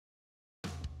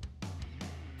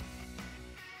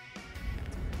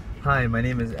Hi, my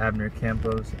name is Abner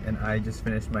Campos, and I just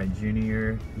finished my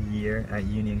junior year at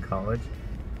Union College.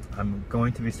 I'm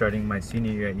going to be starting my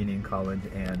senior year at Union College,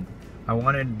 and I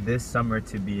wanted this summer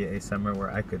to be a summer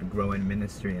where I could grow in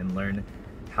ministry and learn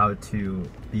how to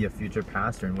be a future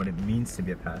pastor and what it means to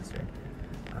be a pastor.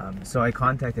 So I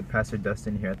contacted Pastor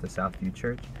Dustin here at the Southview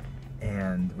Church,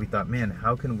 and we thought, man,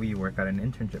 how can we work out an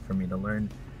internship for me to learn?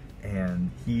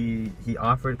 And he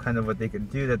offered kind of what they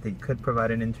could do, that they could provide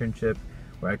an internship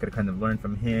where I could kind of learn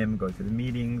from him, go to the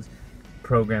meetings,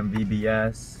 program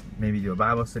VBS, maybe do a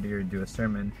Bible study or do a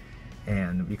sermon.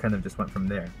 And we kind of just went from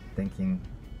there, thinking,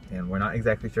 and we're not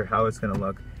exactly sure how it's going to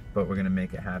look, but we're going to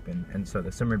make it happen. And so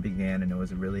the summer began, and it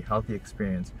was a really healthy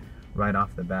experience right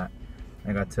off the bat.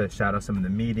 I got to shadow some of the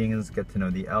meetings, get to know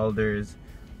the elders,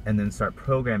 and then start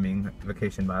programming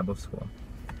Vacation Bible School.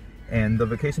 And the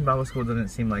Vacation Bible School didn't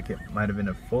seem like it might have been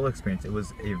a full experience. It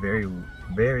was a very,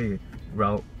 very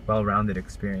well-rounded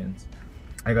experience.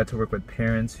 I got to work with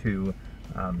parents who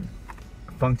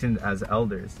functioned as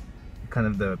elders, kind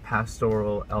of the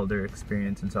pastoral elder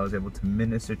experience, and so I was able to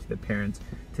minister to the parents,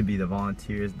 to be the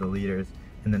volunteers, the leaders,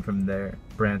 and then from there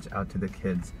branch out to the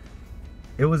kids.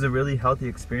 It was a really healthy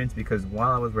experience because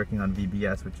while I was working on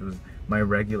VBS, which was my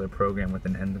regular program with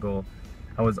an end goal,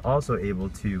 I was also able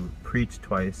to preach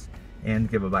twice and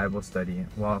give a Bible study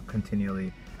while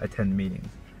continually attend meetings.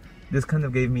 This kind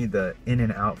of gave me the in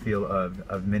and out feel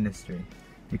of ministry,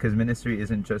 because ministry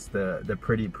isn't just the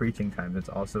pretty preaching times, it's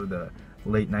also the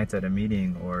late nights at a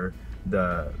meeting or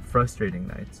the frustrating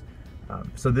nights.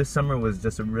 So this summer was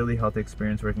just a really healthy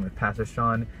experience working with Pastor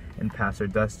Sean and Pastor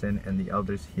Dustin and the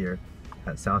elders here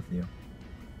at Southview.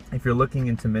 If you're looking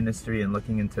into ministry and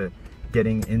looking into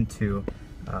getting into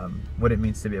what it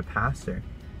means to be a pastor,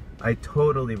 I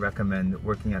totally recommend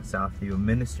working at Southview,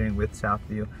 ministering with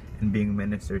Southview, and being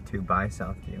ministered to by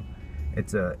Southview.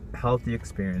 It's a healthy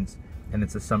experience, and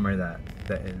it's a summer that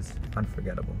is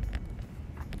unforgettable.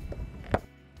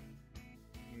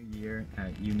 Year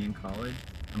at Union College,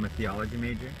 I'm a theology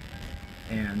major,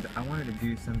 and I wanted to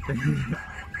do something.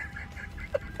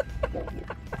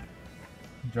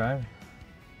 Drive.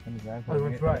 I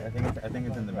think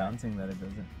it's in the bouncing that it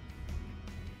doesn't.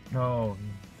 No,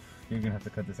 you're gonna have to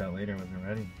cut this out later when we're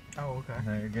ready. Oh, okay.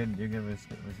 No, you're good. You're good. We're just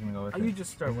gonna go with it. You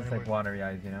just start. It's like watery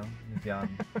eyes, you know. Just young.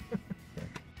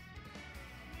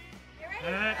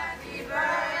 Happy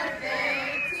birthday.